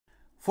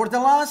For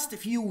the last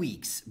few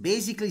weeks,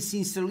 basically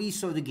since the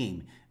release of the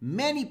game,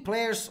 many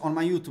players on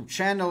my YouTube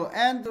channel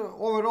and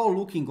overall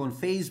looking on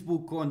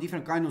Facebook, on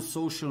different kind of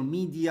social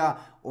media,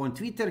 on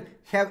Twitter,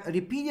 have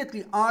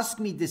repeatedly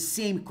asked me the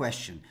same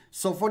question.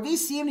 So for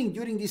this evening,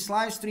 during this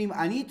live stream,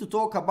 I need to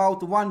talk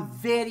about one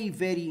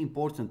very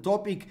important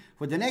topic.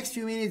 For the next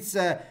few minutes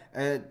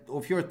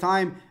of your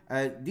time,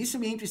 this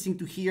will be interesting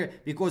to hear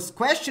because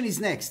question is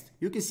next.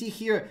 You can see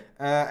here,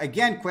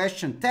 again,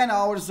 question 10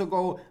 hours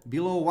ago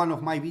below one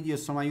of my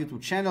videos on my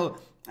YouTube channel.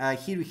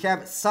 Here we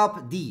have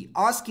Sub D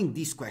asking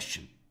this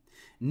question.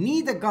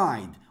 Need a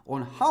guide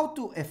on how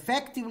to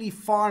effectively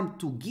farm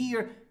to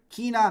gear,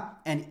 Kina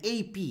and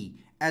AP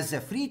as a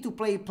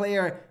free-to-play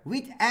player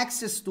with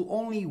access to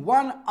only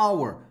 1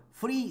 hour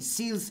free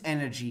SEALS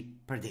energy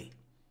per day.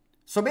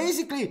 So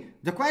basically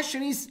the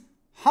question is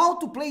how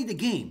to play the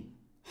game,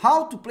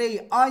 how to play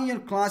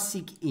Aion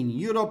Classic in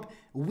Europe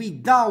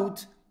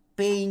without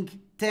paying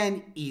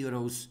 10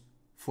 euros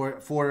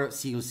for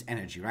SEALS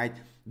energy, right?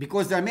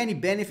 Because there are many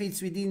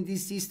benefits within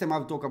this system.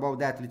 I'll talk about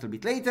that a little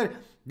bit later.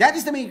 That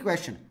is the main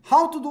question.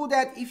 How to do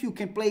that if you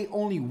can play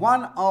only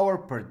 1 hour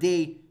per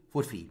day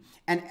for free?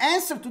 And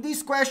answer to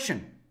this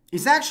question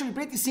is actually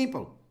pretty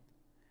simple.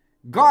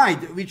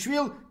 Guide, which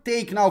will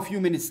take now a few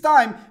minutes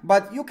time,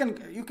 but you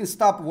can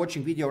stop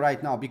watching video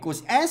right now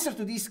because answer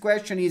to this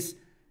question is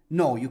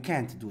no, you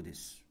can't do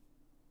this.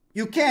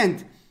 You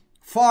can't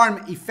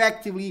farm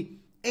effectively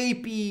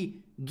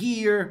AP,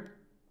 gear,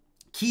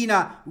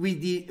 Kina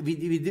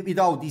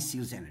without this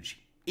SEALS energy.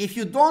 If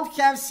you don't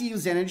have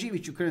SEALS energy,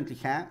 which you currently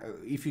have,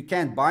 if you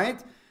can't buy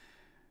it,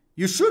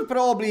 you should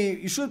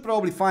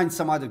probably find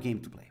some other game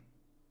to play.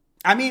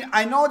 I mean,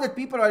 I know that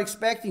people are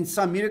expecting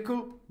some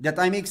miracle, that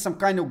I make some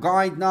kind of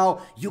guide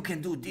now. You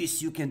can do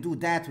this, you can do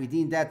that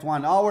within that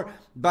 1 hour,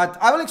 but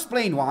I will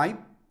explain why.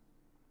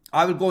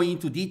 I will go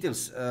into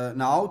details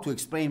now to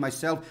explain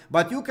myself,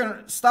 but you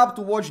can stop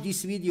to watch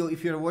this video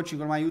if you're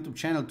watching on my YouTube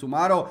channel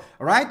tomorrow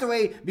right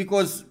away,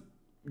 because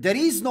there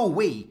is no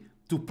way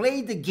to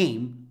play the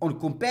game on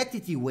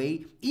competitive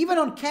way, even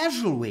on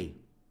casual way.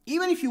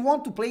 Even if you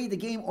want to play the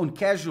game on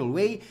casual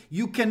way,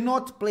 you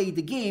cannot play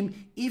the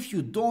game if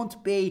you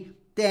don't pay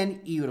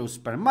 10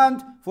 euros per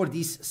month for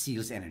this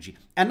SEALS energy.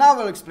 And now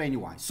I'll explain you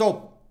why.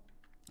 So,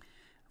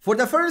 for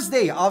the first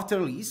day after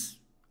release,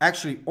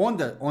 actually on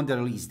the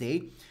release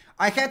day,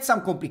 I had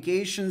some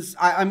complications.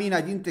 I mean,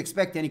 I didn't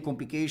expect any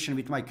complication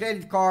with my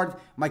credit card.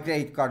 My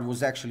credit card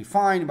was actually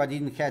fine, but I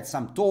didn't have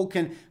some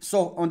token.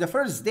 So on the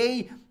first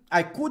day,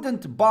 I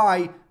couldn't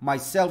buy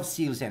myself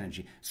SEALS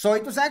energy. So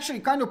it was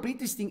actually kind of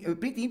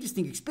pretty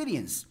interesting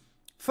experience.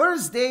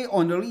 First day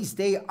on release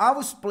day, I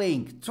was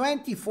playing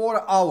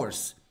 24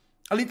 hours,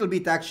 a little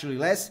bit actually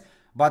less,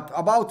 but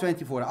about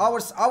 24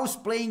 hours. I was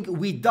playing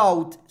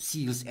without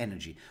SEALS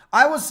energy.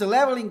 I was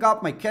leveling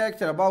up my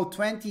character about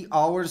 20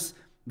 hours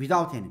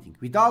without anything,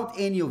 without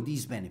any of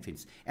these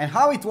benefits. And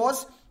how it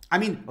was, I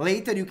mean,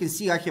 later you can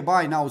see I can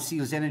buy now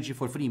SEALS energy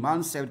for 3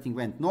 months, everything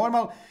went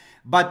normal,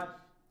 but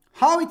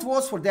how it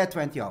was for that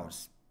 20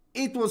 hours,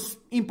 it was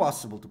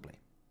impossible to play.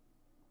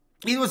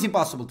 It was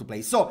impossible to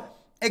play. So,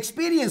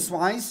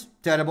 experience-wise,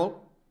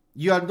 terrible.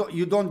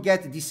 You don't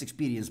get this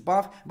experience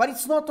buff, but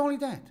it's not only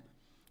that.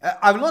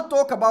 I will not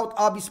talk about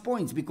Abyss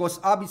points, because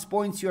Abyss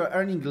points you are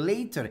earning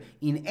later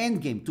in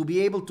endgame to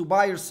be able to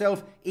buy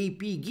yourself AP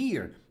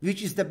gear,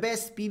 which is the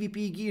best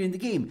PvP gear in the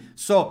game.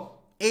 So,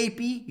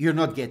 AP you're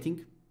not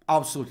getting,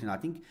 absolutely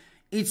nothing.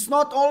 It's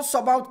not also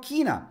about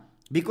Kina,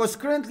 because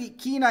currently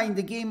Kina in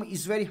the game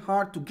is very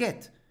hard to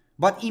get.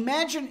 But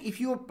imagine if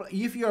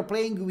you are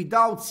playing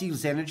without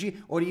SEALS energy,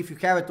 or if you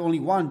have it only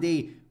 1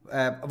 day,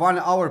 1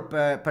 hour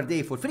per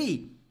day for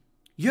free,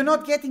 you're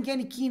not getting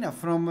any Kina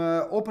from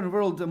open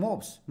world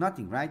mobs,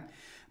 nothing, right?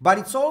 But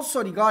it's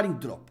also regarding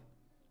drop.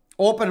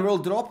 Open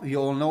world drop, we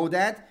all know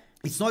that.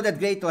 It's not that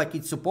great like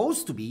it's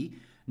supposed to be.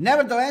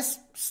 Nevertheless,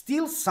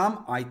 still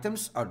some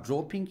items are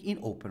dropping in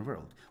open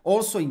world.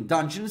 Also in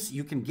dungeons,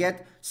 you can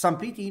get some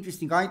pretty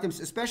interesting items,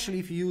 especially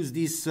if you use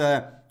this,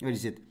 what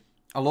is it?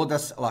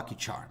 Aloda's Lucky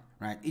Charm,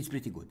 right? It's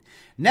pretty good.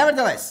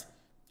 Nevertheless,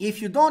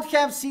 if you don't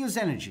have SEALS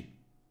energy,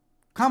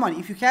 come on,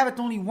 if you have it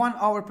only 1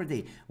 hour per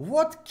day,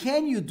 what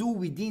can you do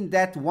within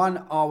that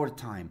 1 hour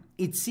time?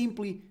 It's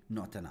simply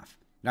not enough,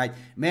 right?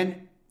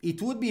 Man, it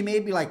would be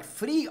maybe like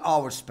 3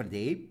 hours per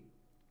day,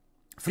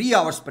 3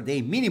 hours per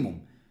day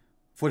minimum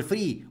for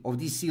free of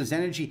this SEALS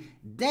energy.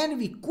 Then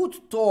we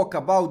could talk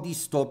about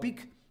this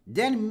topic.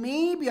 Then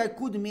maybe I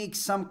could make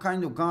some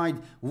kind of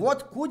guide.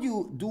 What could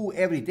you do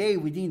every day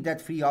within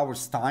that 3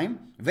 hours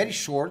time? Very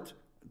short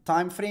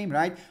time frame,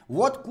 right?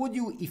 What could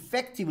you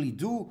effectively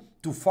do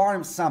to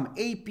farm some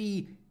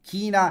AP,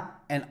 Kina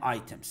and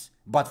items?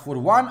 But for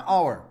 1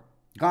 hour,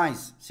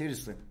 guys,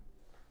 seriously,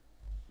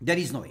 there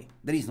is no way.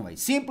 There is no way.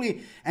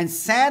 Simply and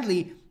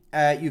sadly,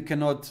 you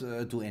cannot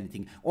do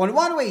anything. On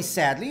one way,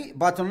 sadly,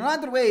 but on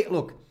another way,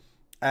 look,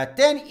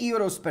 10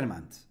 euros per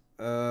month.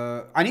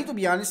 I need to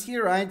be honest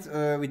here, right?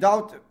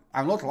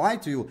 I'm not lying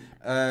to you,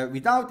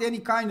 without any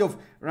kind of,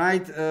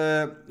 right,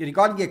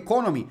 regarding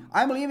economy,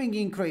 I'm living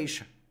in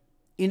Croatia.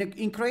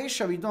 In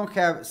Croatia, we don't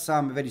have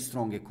some very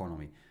strong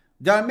economy.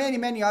 There are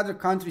many other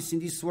countries in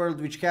this world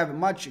which have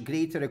much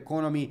greater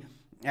economy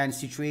and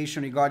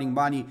situation regarding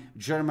money.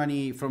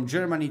 Germany, from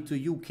Germany to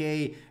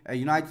UK,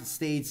 United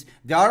States.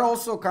 There are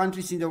also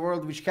countries in the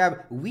world which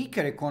have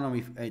weaker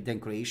economy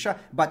than Croatia.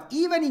 But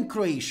even in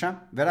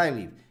Croatia, where I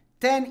live,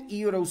 10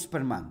 euros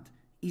per month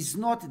is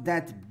not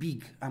that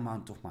big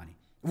amount of money.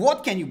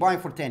 What can you buy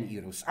for 10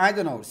 euros? I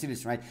don't know,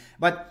 seriously, right?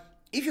 But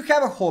if you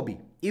have a hobby,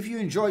 if you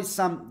enjoy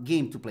some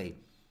game to play,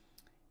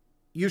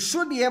 you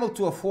should be able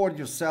to afford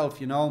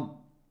yourself, you know,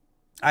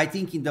 I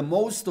think in the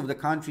most of the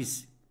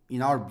countries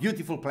in our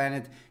beautiful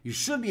planet, you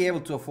should be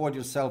able to afford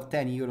yourself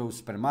 10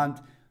 euros per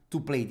month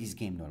to play this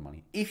game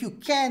normally. If you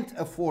can't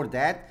afford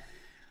that,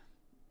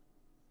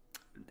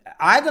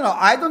 I don't know,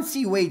 I don't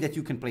see a way that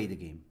you can play the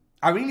game.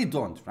 I really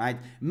don't, right?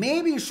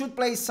 Maybe you should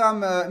play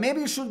some,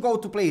 maybe you should go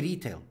to play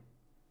retail.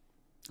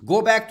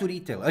 Go back to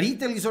retail.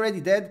 Retail is already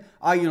dead.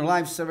 Aion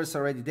live servers are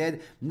already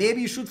dead.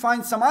 Maybe you should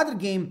find some other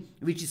game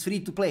which is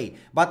free to play.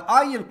 But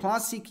Aion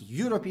Classic,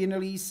 European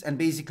release, and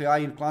basically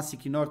Aion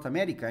Classic in North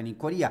America and in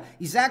Korea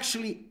is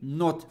actually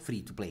not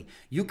free to play.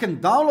 You can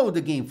download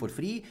the game for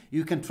free.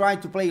 You can try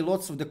to play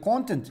lots of the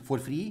content for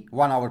free,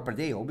 1 hour per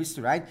day,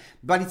 obviously, right?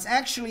 But it's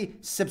actually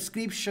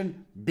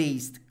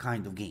subscription-based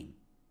kind of game.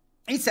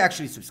 It's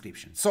actually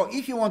subscription. So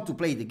if you want to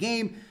play the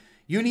game,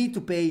 you need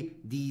to pay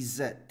these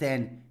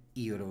 10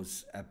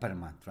 euros per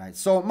month, right?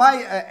 So my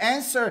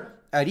answer,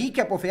 a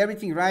recap of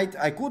everything, right?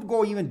 I could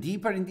go even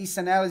deeper in this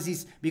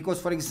analysis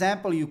because, for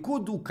example, you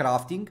could do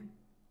crafting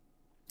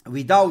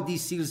without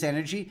this SIELS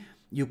energy.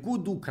 You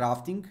could do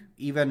crafting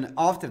even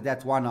after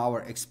that 1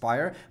 hour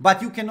expire,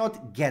 but you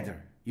cannot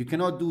gather. You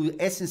cannot do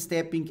essence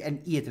tapping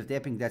and ether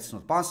tapping. That's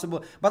not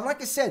possible. But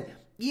like I said,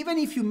 even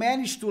if you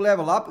manage to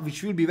level up,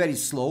 which will be very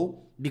slow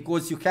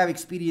because you have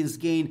experience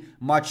gain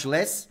much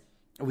less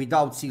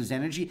without SIELS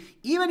energy,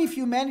 even if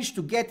you manage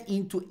to get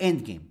into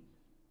endgame,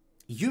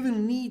 you will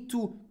need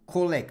to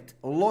collect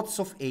lots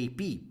of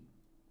AP,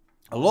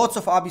 lots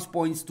of Abyss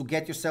points to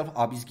get yourself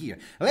Abyss gear.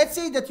 Let's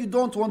say that you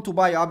don't want to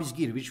buy Abyss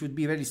gear, which would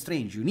be very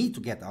strange. You need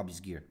to get Abyss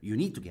gear. You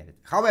need to get it.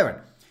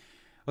 However,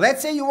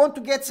 let's say you want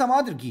to get some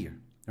other gear,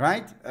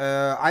 right?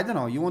 I don't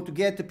know. You want to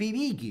get the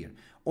PvE gear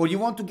or you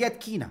want to get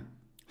Kina.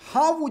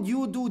 How would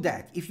you do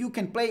that if you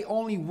can play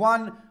only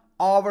 1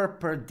 hour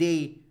per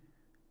day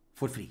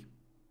for free?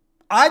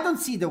 I don't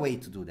see the way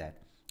to do that.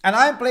 And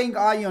I'm playing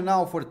Aion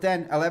now for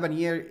 10, 11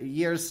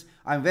 years.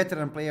 I'm a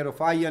veteran player of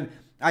Aion.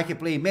 I can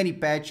play many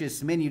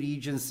patches, many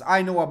regions.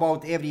 I know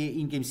about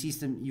every in-game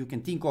system you can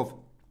think of.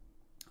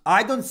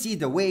 I don't see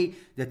the way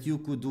that you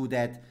could do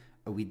that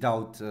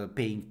without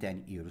paying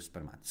 10 euros per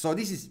month. So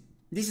this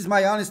is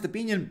my honest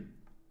opinion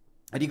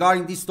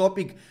regarding this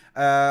topic.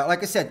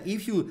 Like I said,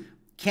 if you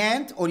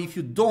can't or if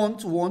you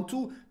don't want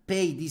to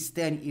pay these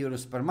 10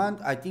 euros per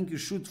month, I think you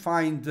should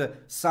find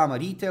some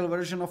retail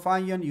version of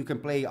Aion. You can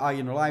play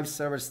Aion live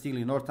servers still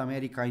in North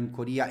America, in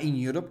Korea, in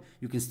Europe.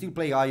 You can still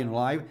play Aion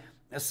live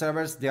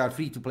servers. They are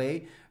free to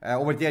play.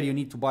 Over there you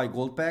need to buy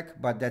gold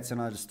pack, but that's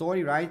another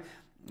story, right?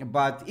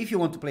 But if you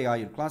want to play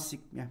Aion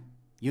Classic, yeah,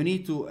 you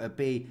need to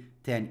pay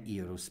 10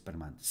 euros per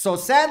month. So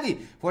sadly,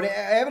 for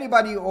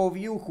everybody of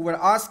you who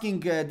were asking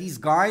this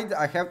guide,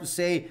 I have to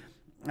say,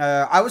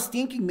 I was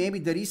thinking maybe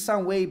there is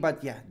some way,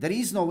 but yeah, there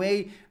is no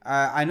way.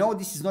 I know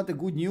this is not a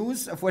good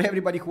news for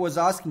everybody who was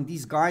asking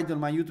this guide on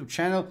my YouTube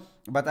channel,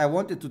 but I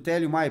wanted to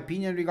tell you my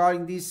opinion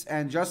regarding this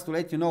and just to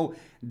let you know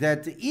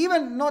that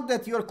even not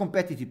that you're a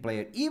competitive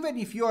player, even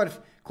if you are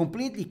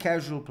completely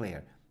casual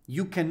player,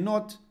 you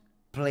cannot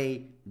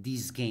play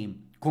this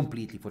game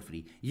completely for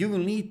free. You will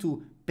need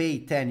to pay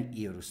 10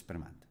 euros per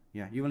month.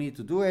 Yeah, you will need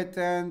to do it,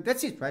 and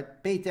that's it,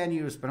 right? Pay 10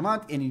 euros per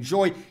month and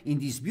enjoy in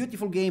this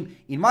beautiful game.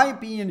 In my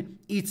opinion,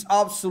 it's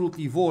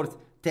absolutely worth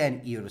 10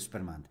 euros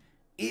per month.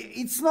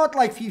 It's not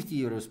like 50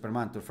 euros per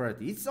month or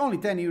 30. It's only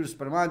 10 euros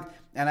per month,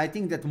 and I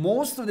think that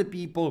most of the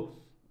people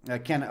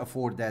can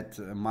afford that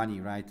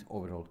money, right?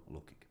 Overall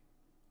looking.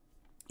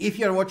 If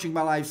you are watching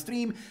my live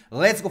stream,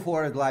 let's go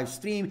forward live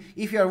stream.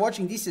 If you are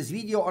watching this as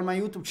video on my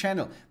YouTube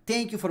channel,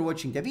 thank you for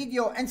watching the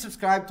video and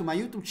subscribe to my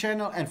YouTube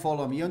channel and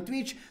follow me on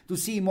Twitch to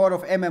see more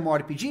of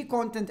mmorpg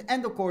content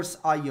and of course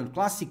Aion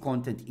Classic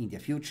content in the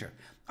future.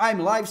 I'm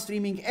live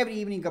streaming every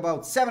evening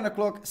about 7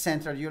 o'clock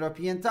Central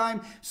European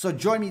time, so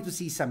join me to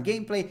see some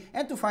gameplay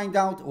and to find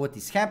out what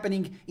is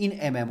happening in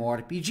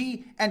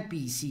mmorpg and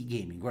PC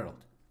gaming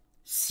world.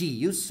 See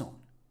you soon.